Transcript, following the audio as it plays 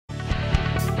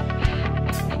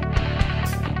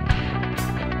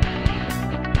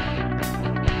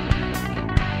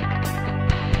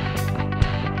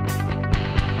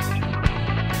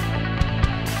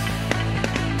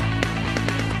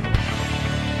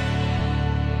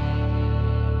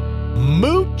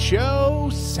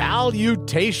Mucho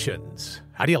salutations.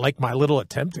 How do you like my little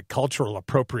attempt at cultural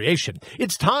appropriation?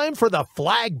 It's time for the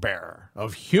flag bearer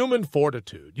of human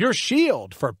fortitude, your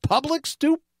shield for public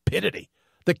stupidity,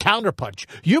 the counterpunch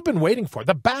you've been waiting for,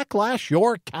 the backlash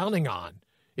you're counting on.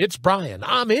 It's Brian.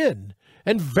 I'm in,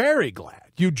 and very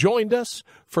glad you joined us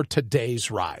for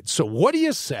today's ride. So what do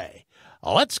you say?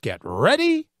 Let's get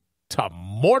ready to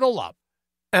mortal up.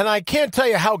 And I can't tell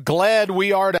you how glad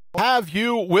we are to have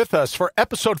you with us for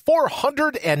episode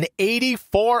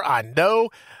 484. I know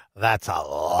that's a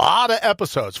lot of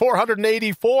episodes.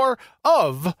 484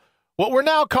 of what we're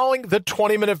now calling the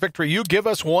 20-minute victory. You give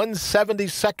us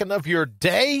 1/72 of your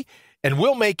day, and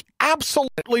we'll make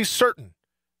absolutely certain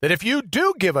that if you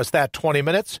do give us that 20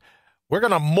 minutes, we're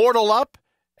going to mortal up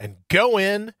and go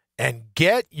in and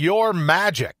get your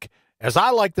magic. As I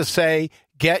like to say,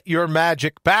 get your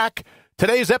magic back.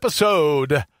 Today's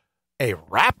episode, a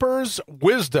rapper's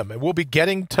wisdom, and we'll be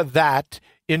getting to that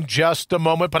in just a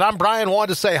moment. But I'm Brian,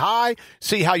 wanted to say hi,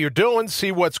 see how you're doing,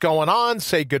 see what's going on,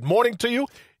 say good morning to you.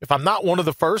 If I'm not one of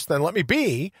the first, then let me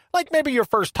be like maybe your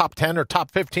first top 10 or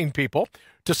top 15 people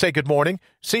to say good morning,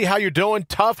 see how you're doing.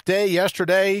 Tough day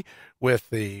yesterday with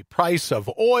the price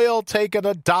of oil taking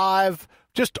a dive,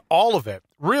 just all of it.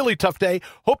 Really tough day.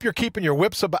 Hope you're keeping your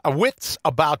wits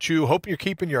about you. Hope you're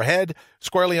keeping your head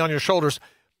squarely on your shoulders.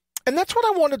 And that's what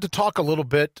I wanted to talk a little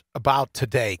bit about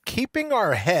today, keeping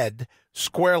our head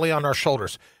squarely on our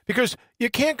shoulders. Because you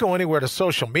can't go anywhere to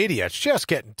social media. It's just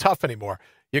getting tough anymore.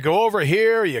 You go over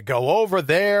here, you go over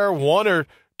there, one or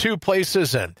two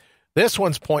places, and this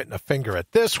one's pointing a finger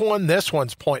at this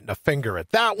one's pointing a finger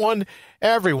at that one.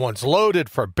 Everyone's loaded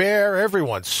for bear.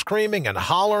 Everyone's screaming and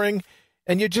hollering.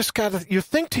 And you just you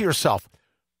think to yourself,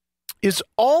 is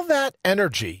all that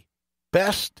energy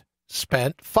best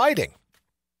spent fighting?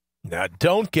 Now,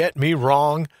 don't get me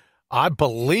wrong. I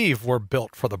believe we're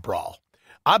built for the brawl.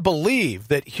 I believe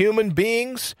that human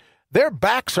beings, their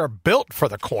backs are built for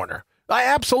the corner. I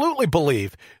absolutely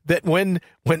believe that when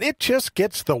it just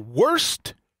gets the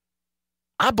worst,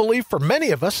 I believe for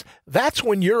many of us, that's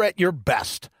when you're at your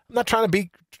best. I'm not trying to be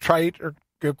trite or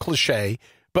cliche,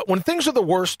 but when things are the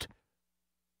worst,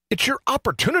 it's your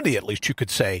opportunity, at least you could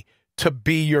say, to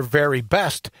be your very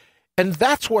best. And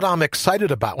that's what I'm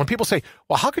excited about. When people say,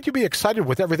 well, how could you be excited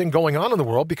with everything going on in the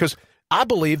world? Because I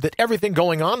believe that everything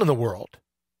going on in the world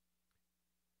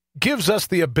gives us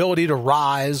the ability to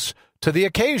rise to the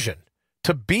occasion,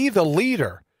 to be the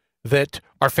leader that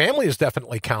our family is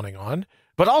definitely counting on,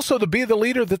 but also to be the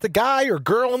leader that the guy or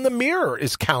girl in the mirror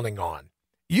is counting on.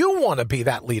 You want to be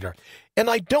that leader. And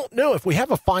I don't know if we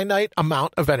have a finite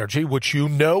amount of energy, which you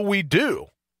know we do.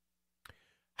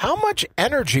 How much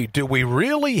energy do we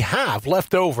really have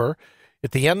left over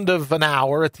at the end of an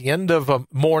hour, at the end of a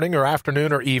morning or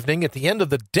afternoon or evening, at the end of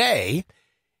the day,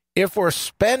 if we're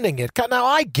spending it? Now,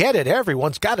 I get it.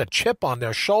 Everyone's got a chip on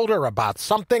their shoulder about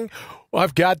something. Well,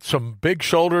 I've got some big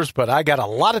shoulders, but I got a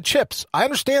lot of chips. I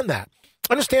understand that.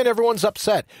 I understand everyone's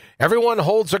upset. Everyone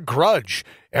holds a grudge.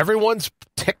 Everyone's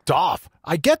ticked off.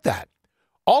 I get that.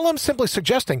 All I'm simply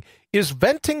suggesting is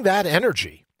venting that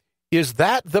energy. Is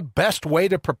that the best way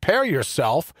to prepare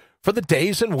yourself for the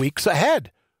days and weeks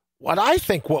ahead?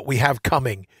 What we have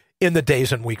coming in the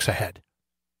days and weeks ahead.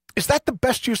 Is that the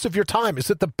best use of your time?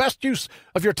 Is it the best use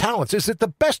of your talents? Is it the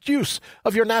best use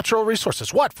of your natural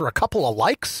resources? What, for a couple of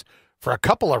likes? For a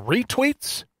couple of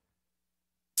retweets?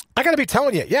 I got to be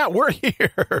telling you, yeah, we're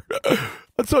here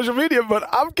on social media, but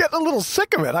I'm getting a little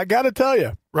sick of it. I got to tell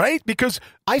you, right? Because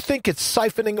I think it's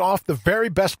siphoning off the very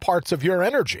best parts of your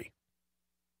energy.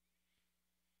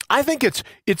 I think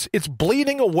it's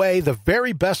bleeding away the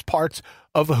very best parts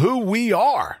of who we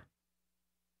are,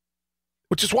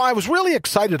 which is why I was really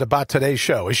excited about today's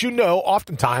show. As you know,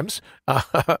 oftentimes,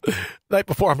 night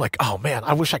before, I'm like, oh, man,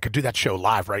 I wish I could do that show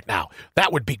live right now.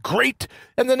 That would be great.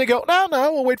 And then they go, no,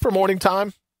 we'll wait for morning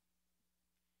time.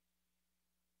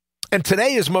 And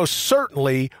today is most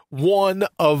certainly one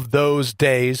of those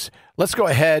days. Let's go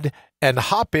ahead and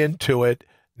hop into it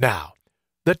now.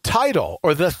 The title,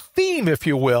 or the theme, if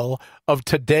you will, of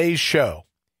today's show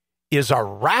is a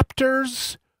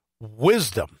raptor's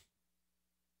wisdom.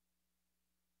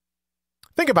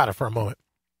 Think about it for a moment.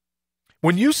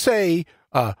 When you say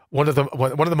one of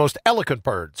the most eloquent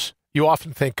birds, you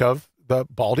often think of the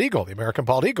bald eagle, the American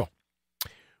bald eagle.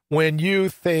 When you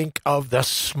think of the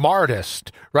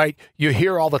smartest, right, you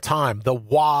hear all the time the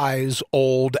wise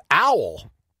old owl.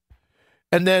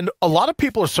 And then a lot of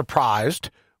people are surprised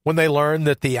when they learn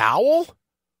that the owl,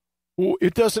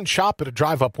 it doesn't shop at a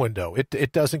drive-up window.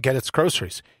 It doesn't get its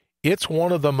groceries. It's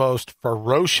one of the most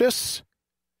ferocious,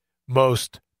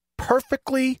 most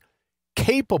perfectly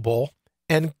capable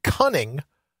and cunning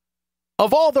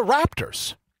of all the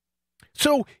raptors.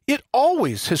 So it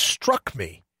always has struck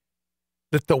me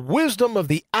that the wisdom of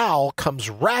the owl comes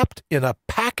wrapped in a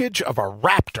package of a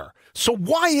raptor. So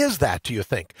why is that, do you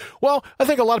think? Well, I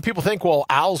think a lot of people think, well,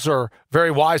 owls are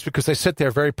very wise because they sit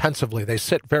there very pensively. They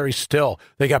sit very still.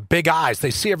 They got big eyes.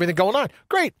 They see everything going on.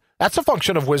 Great. That's a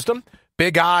function of wisdom.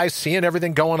 Big eyes, seeing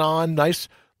everything going on, nice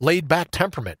laid-back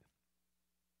temperament.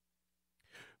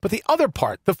 But the other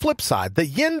part, the flip side, the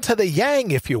yin to the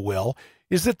yang, if you will,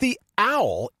 is that the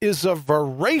owl is a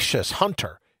voracious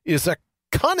hunter, is a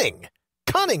cunning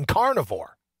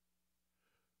carnivore.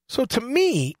 So to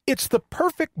me, it's the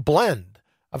perfect blend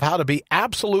of how to be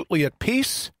absolutely at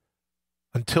peace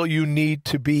until you need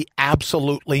to be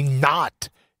absolutely not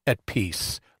at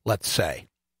peace, let's say.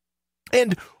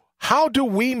 And how do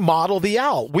we model the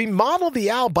owl? We model the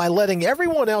owl by letting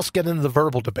everyone else get into the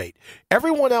verbal debate,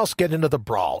 everyone else get into the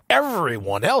brawl,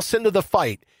 everyone else into the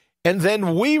fight, and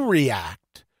then we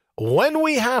react when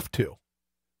we have to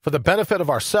for the benefit of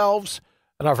ourselves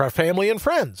and of our family and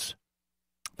friends.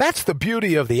 That's the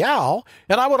beauty of the owl,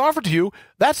 and I would offer to you,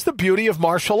 that's the beauty of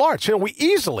martial arts. You know, we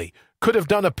easily could have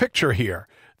done a picture here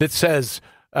that says,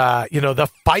 the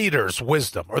fighter's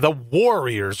wisdom or the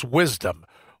warrior's wisdom,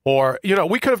 or,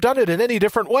 we could have done it in any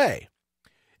different way.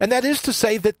 And that is to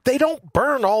say that they don't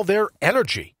burn all their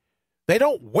energy. They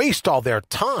don't waste all their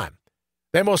time.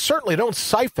 They most certainly don't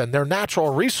siphon their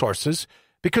natural resources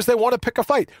because they want to pick a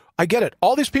fight. I get it.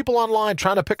 All these people online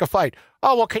trying to pick a fight.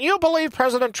 Oh, well, can you believe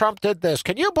President Trump did this?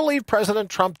 Can you believe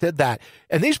President Trump did that?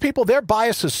 And these people, their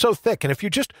bias is so thick. And if you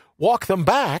just walk them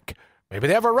back, maybe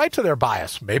they have a right to their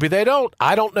bias. Maybe they don't.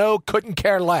 I don't know. Couldn't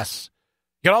care less.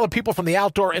 You get all the people from the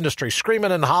outdoor industry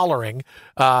screaming and hollering,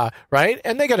 right?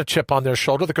 And they got a chip on their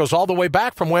shoulder that goes all the way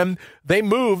back from when they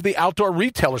moved the Outdoor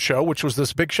Retailer Show, which was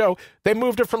this big show. They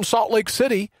moved it from Salt Lake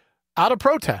City out of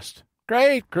protest.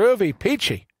 Great, groovy,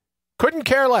 peachy. Couldn't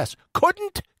care less.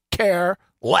 Couldn't care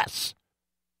less.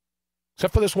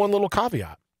 Except for this one little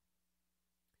caveat.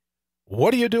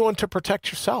 What are you doing to protect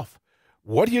yourself?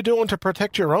 What are you doing to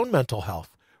protect your own mental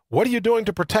health? What are you doing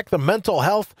to protect the mental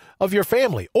health of your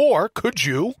family? Or could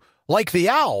you, like the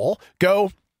owl,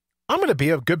 go, I'm going to be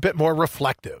a good bit more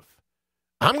reflective.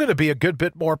 I'm going to be a good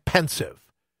bit more pensive.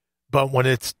 But when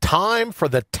it's time for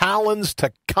the talons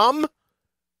to come,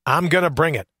 I'm going to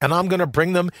bring it, and I'm going to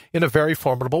bring them in a very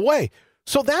formidable way.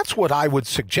 So that's what I would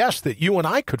suggest that you and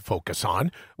I could focus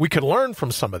on. We could learn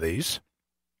from some of these,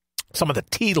 some of the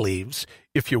tea leaves,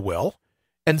 if you will,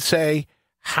 and say,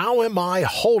 how am I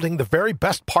holding the very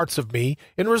best parts of me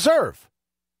in reserve?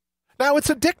 Now, it's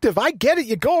addictive. I get it.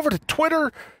 You go over to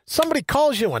Twitter, somebody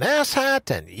calls you an asshat,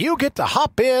 and you get to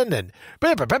hop in, and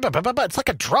it's like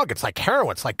a drug. It's like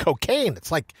heroin. It's like cocaine.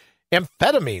 It's like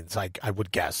amphetamines, I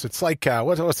would guess. It's like,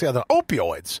 what's the other?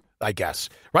 Opioids, I guess,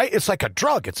 right? It's like a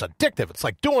drug. It's addictive. It's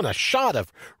like doing a shot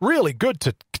of really good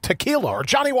tequila or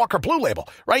Johnny Walker Blue Label,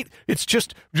 right? It's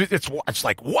just, it's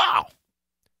like, wow.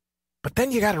 But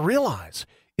then you got to realize,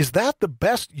 is that the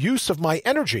best use of my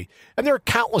energy? And there are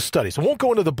countless studies. I won't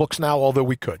go into the books now, although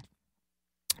we could.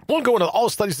 I won't go into all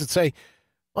the studies that say,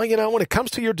 well, when it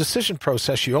comes to your decision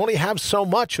process, you only have so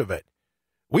much of it.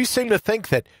 We seem to think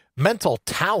that mental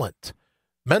talent,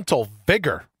 mental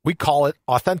vigor, we call it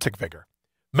authentic vigor,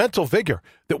 mental vigor,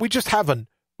 that we just have an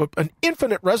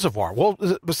infinite reservoir. Well,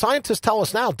 the scientists tell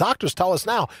us now, doctors tell us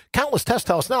now, countless tests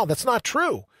tell us now, that's not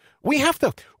true. We have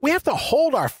to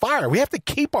hold our fire. We have to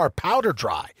keep our powder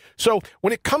dry. So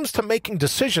when it comes to making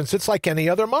decisions, it's like any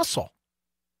other muscle.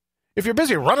 If you're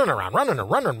busy running around, and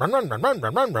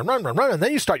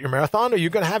then you start your marathon, are you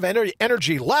going to have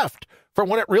energy left for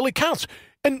when it really counts?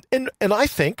 And I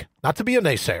think, not to be a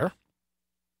naysayer,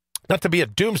 not to be a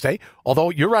doomsday, although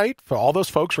you're right, for all those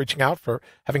folks reaching out for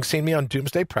having seen me on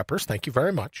Doomsday Preppers, thank you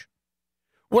very much.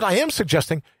 What I am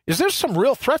suggesting is there's some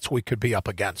real threats we could be up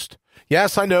against.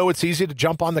 Yes, I know it's easy to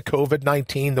jump on the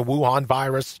COVID-19, the Wuhan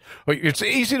virus. It's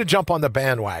easy to jump on the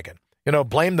bandwagon.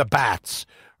 Blame the bats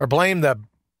or blame the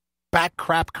bat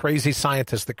crap crazy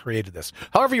scientists that created this.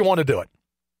 However you want to do it.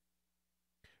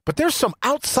 But there's some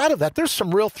outside of that. There's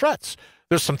some real threats.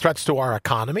 There's some threats to our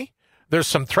economy. There's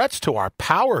some threats to our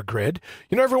power grid.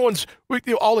 Everyone's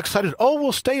all excited. Oh,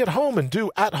 we'll stay at home and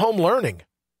do at-home learning.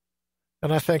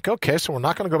 And I think, okay, so we're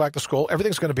not going to go back to school.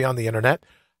 Everything's going to be on the internet.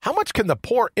 How much can the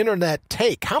poor internet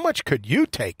take? How much could you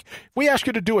take? If we asked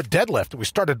you to do a deadlift and we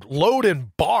started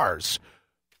loading bars,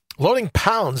 loading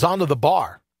pounds onto the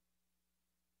bar,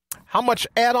 how much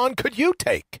add-on could you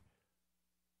take?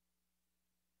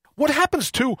 What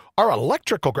happens to our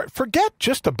electrical grid? Forget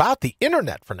just about the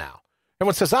internet for now.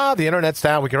 Everyone says, the internet's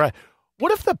down. We can run.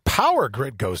 What if the power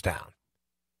grid goes down?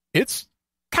 It's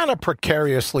kind of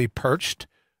precariously perched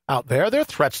out there. They're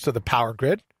threats to the power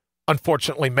grid,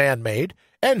 unfortunately man-made,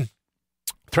 and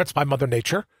threats by Mother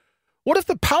Nature. What if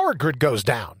the power grid goes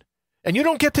down and you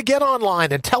don't get to get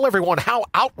online and tell everyone how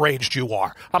outraged you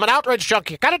are? I'm an outrage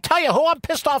junkie. Got to tell you who I'm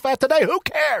pissed off at today. Who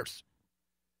cares?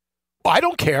 Well, I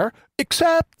don't care,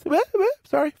 except,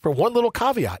 for one little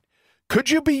caveat. Could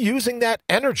you be using that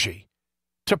energy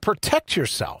to protect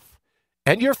yourself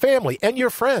and your family and your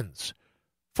friends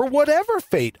for whatever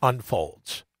fate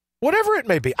unfolds? Whatever it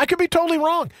may be. I could be totally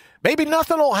wrong. Maybe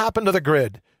nothing will happen to the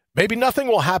grid. Maybe nothing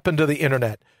will happen to the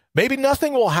internet. Maybe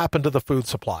nothing will happen to the food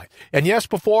supply. And yes,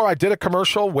 before I did a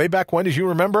commercial way back when, as you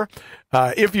remember,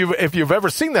 if you've ever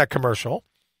seen that commercial,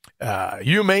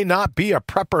 you may not be a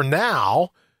prepper now,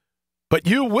 but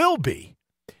you will be.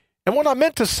 And what I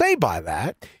meant to say by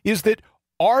that is that,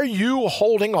 are you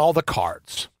holding all the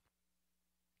cards?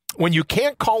 When you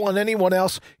can't call on anyone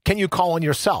else, can you call on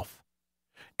yourself?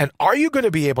 And are you going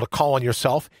to be able to call on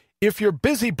yourself if you're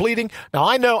busy bleeding? Now,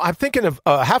 I know I'm thinking of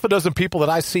half a dozen people that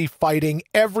I see fighting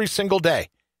every single day.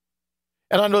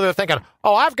 And I know they're thinking,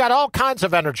 oh, I've got all kinds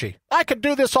of energy. I could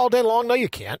do this all day long. No, you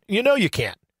can't. You know you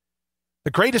can't.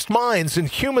 The greatest minds in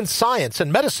human science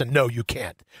and medicine know you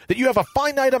can't. That you have a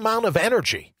finite amount of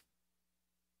energy.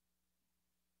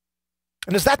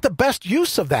 And is that the best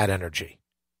use of that energy?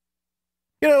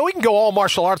 You know, we can go all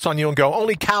martial arts on you and go,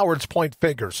 only cowards point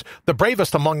fingers. The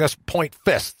bravest among us point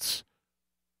fists.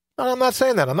 No, I'm not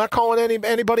saying that. I'm not calling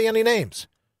anybody any names.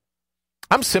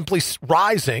 I'm simply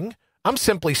rising. I'm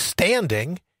simply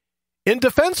standing in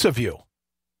defense of you.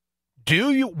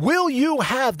 Will you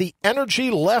have the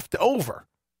energy left over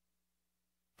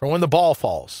for when the ball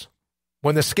falls,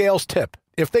 when the scales tip?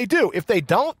 If they do. If they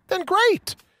don't, then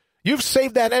great. You've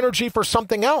saved that energy for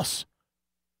something else.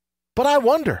 But I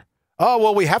wonder,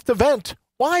 we have to vent.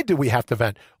 Why do we have to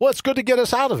vent? Well, it's good to get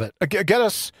us out of it. Get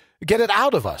it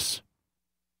out of us.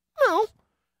 Well,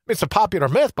 it's a popular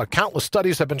myth, but countless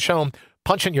studies have been shown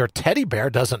punching your teddy bear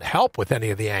doesn't help with any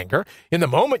of the anger. In the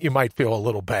moment, you might feel a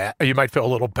little bad. You might feel a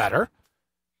little better,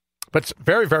 but it's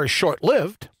very, very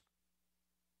short-lived.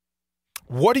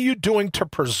 What are you doing to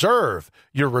preserve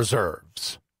your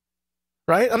reserves?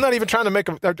 Right? I'm not even trying to make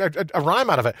a rhyme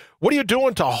out of it. What are you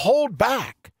doing to hold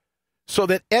back so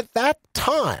that at that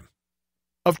time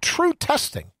of true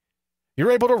testing,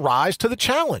 you're able to rise to the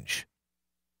challenge?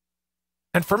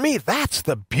 And for me, that's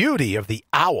the beauty of the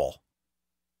owl.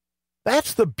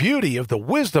 That's the beauty of the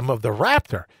wisdom of the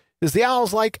raptor, is the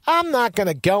owl's like, I'm not going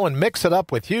to go and mix it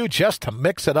up with you just to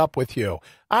mix it up with you.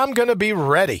 I'm going to be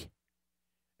ready.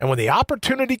 And when the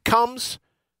opportunity comes,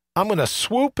 I'm going to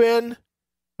swoop in.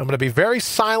 I'm going to be very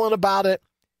silent about it.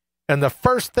 And the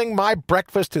first thing my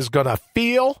breakfast is going to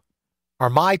feel are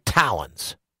my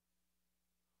talons.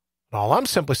 And all I'm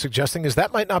simply suggesting is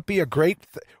that might not be a great,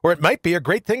 or it might be a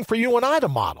great thing for you and I to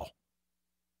model.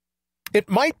 It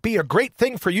might be a great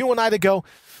thing for you and I to go,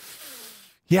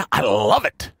 yeah, I love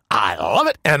it. I love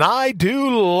it. And I do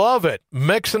love it.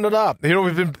 Mixing it up. You know,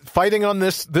 we've been fighting on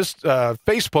this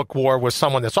Facebook war with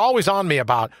someone that's always on me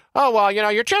about, oh, well, you know,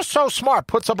 you're just so smart.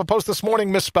 Puts up a post this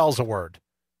morning, misspells a word.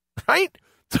 Right?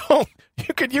 So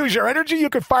you could use your energy. You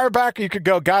could fire back. Or you could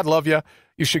go, God love you.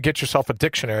 You should get yourself a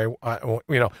dictionary,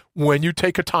 when you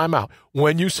take a time out,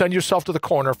 when you send yourself to the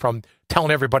corner from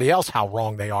telling everybody else how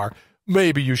wrong they are,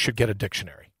 maybe you should get a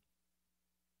dictionary.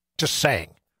 Just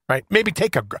saying, right? Maybe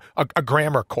take a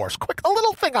grammar course, quick, a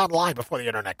little thing online before the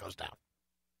internet goes down.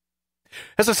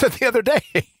 As I said the other day,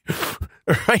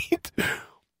 right?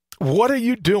 What are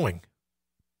you doing?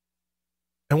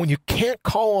 And when you can't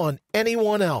call on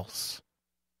anyone else,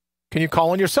 can you call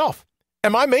on yourself?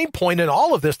 And my main point in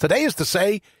all of this today is to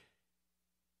say,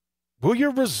 will your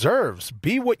reserves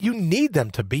be what you need them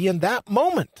to be in that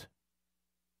moment?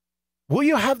 Will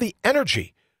you have the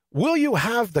energy? Will you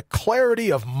have the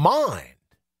clarity of mind?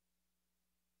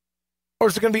 Or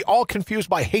is it going to be all confused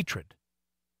by hatred?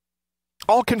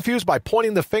 All confused by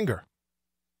pointing the finger?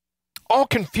 All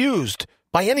confused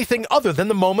by anything other than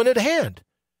the moment at hand?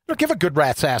 I don't give a good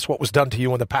rat's ass what was done to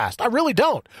you in the past. I really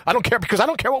don't. I don't care, because I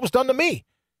don't care what was done to me.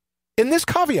 In this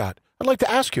caveat, I'd like to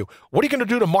ask you, what are you going to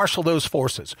do to marshal those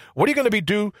forces? What are you going to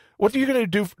do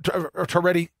to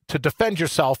ready to defend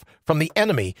yourself from the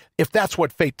enemy if that's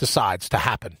what fate decides to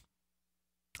happen?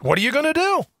 What are you going to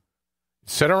do?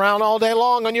 Sit around all day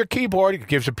long on your keyboard. It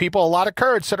gives you people a lot of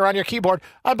courage. Sit around your keyboard.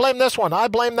 I blame this one. I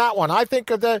blame that one. I think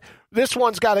this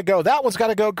one's got to go. That one's got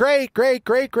to go. Great, great,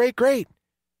 great, great, great.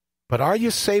 But are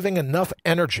you saving enough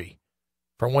energy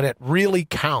for when it really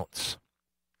counts?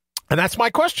 And that's my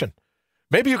question.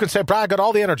 Maybe you can say, Brad, I got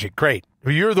all the energy. Great.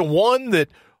 You're the one that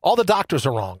all the doctors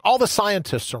are wrong. All the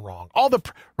scientists are wrong.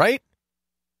 Right?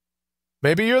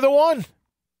 Maybe you're the one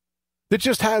that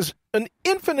just has an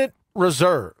infinite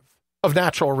reserve of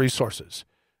natural resources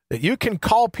that you can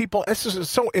call people. It's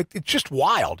just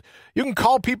wild. You can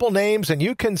call people names and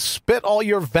you can spit all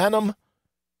your venom,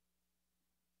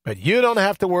 but you don't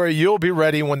have to worry. You'll be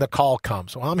ready when the call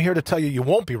comes. Well, I'm here to tell you, you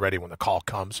won't be ready when the call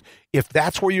comes if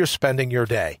that's where you're spending your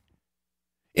day.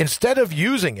 Instead of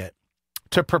using it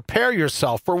to prepare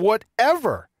yourself for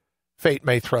whatever fate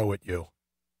may throw at you,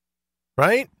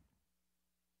 right?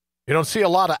 You don't see a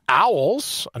lot of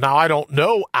owls. Now, I don't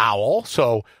know owl,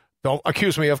 so don't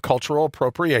accuse me of cultural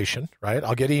appropriation, right?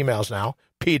 I'll get emails now.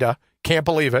 PETA, can't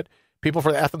believe it. People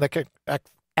for the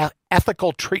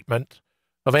ethical treatment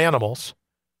of animals.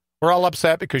 We're all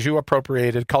upset because you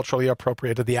culturally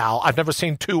appropriated the owl. I've never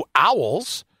seen two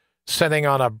owls sitting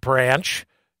on a branch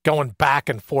going back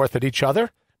and forth at each other.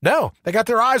 No, they got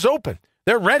their eyes open.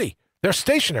 They're ready. They're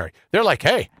stationary. They're like,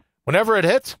 hey, whenever it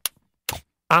hits,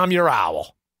 I'm your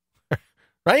owl.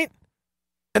 Right?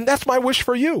 And that's my wish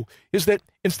for you, is that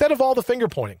instead of all the finger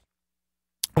pointing,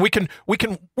 we can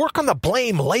work on the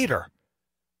blame later.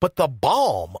 But the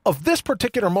balm of this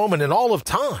particular moment in all of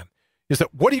time is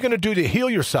that what are you going to do to heal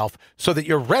yourself so that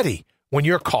you're ready when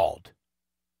you're called?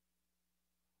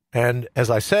 And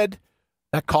as I said,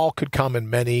 that call could come in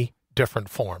many different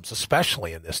forms,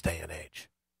 especially in this day and age.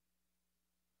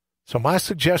 So my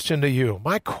suggestion to you,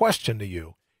 my question to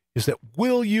you is that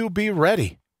will you be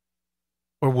ready?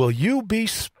 Or will you be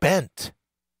spent?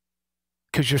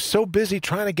 Because you're so busy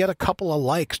trying to get a couple of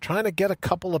likes, trying to get a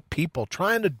couple of people,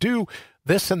 trying to do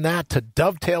this and that to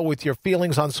dovetail with your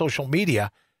feelings on social media.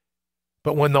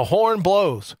 But when the horn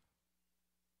blows,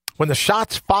 when the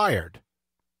shot's fired,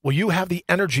 will you have the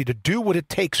energy to do what it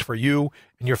takes for you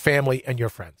and your family and your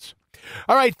friends?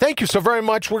 All right, thank you so very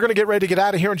much. We're going to get ready to get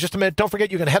out of here in just a minute. Don't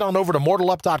forget, you can head on over to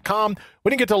mortalup.com. We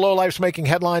didn't get to Low Life's Making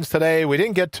Headlines today. We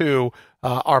didn't get to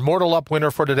our Mortal Up winner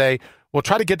for today. We'll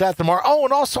try to get that tomorrow. Oh,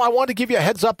 and also I wanted to give you a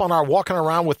heads up on our walking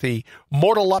around with the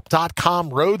mortalup.com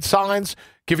road signs,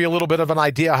 give you a little bit of an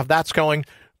idea of how that's going.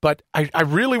 But I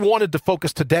really wanted to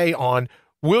focus today on,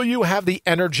 will you have the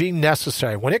energy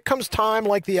necessary when it comes time,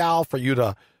 like the owl, for you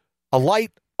to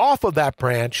alight off of that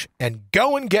branch and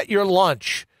go and get your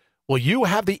lunch? Will you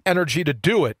have the energy to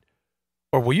do it?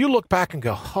 Or will you look back and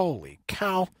go, holy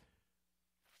cow,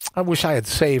 I wish I had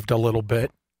saved a little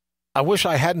bit. I wish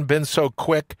I hadn't been so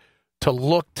quick to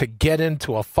look to get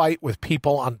into a fight with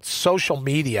people on social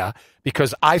media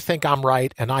because I think I'm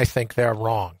right and I think they're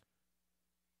wrong.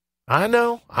 I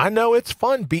know it's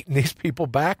fun beating these people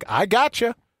back. I got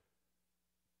you.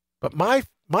 But my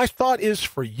thought is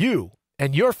for you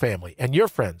and your family and your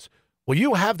friends. Will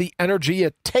you have the energy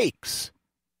it takes?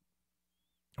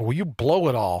 Or will you blow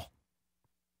it all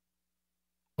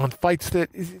on fights that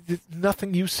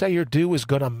nothing you say or do is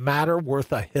going to matter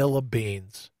worth a hill of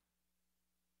beans?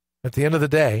 At the end of the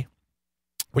day,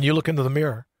 when you look into the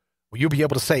mirror, will you be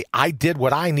able to say, I did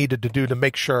what I needed to do to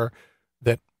make sure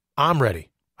that I'm ready,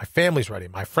 my family's ready,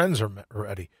 my friends are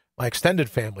ready, my extended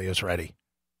family is ready?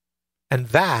 And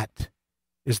that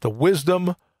is the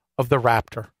wisdom of the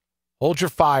Raptor. Hold your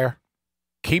fire,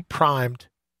 keep primed,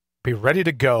 be ready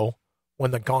to go when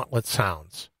the gauntlet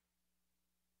sounds.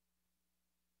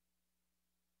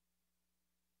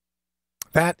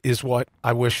 That is what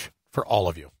I wish for all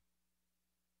of you.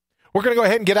 We're going to go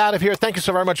ahead and get out of here. Thank you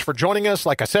so very much for joining us.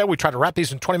 Like I said, we try to wrap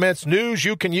these in 20 minutes. News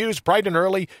you can use bright and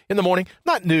early in the morning.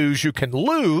 Not news you can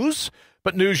lose,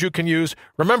 but news you can use.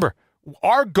 Remember,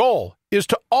 our goal is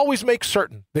to always make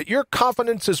certain that your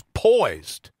confidence is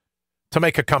poised to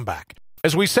make a comeback.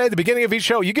 As we say at the beginning of each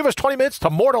show, you give us 20 minutes to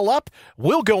mortal up,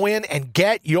 we'll go in and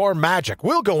get your magic.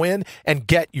 We'll go in and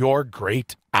get your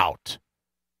great out.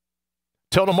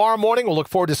 Till tomorrow morning, we'll look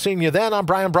forward to seeing you then. I'm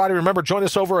Brian Brawdy. Remember, join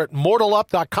us over at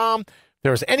mortalup.com. If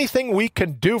there's anything we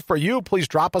can do for you, please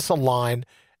drop us a line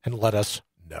and let us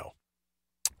know.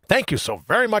 Thank you so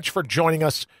very much for joining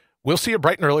us. We'll see you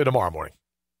bright and early tomorrow morning.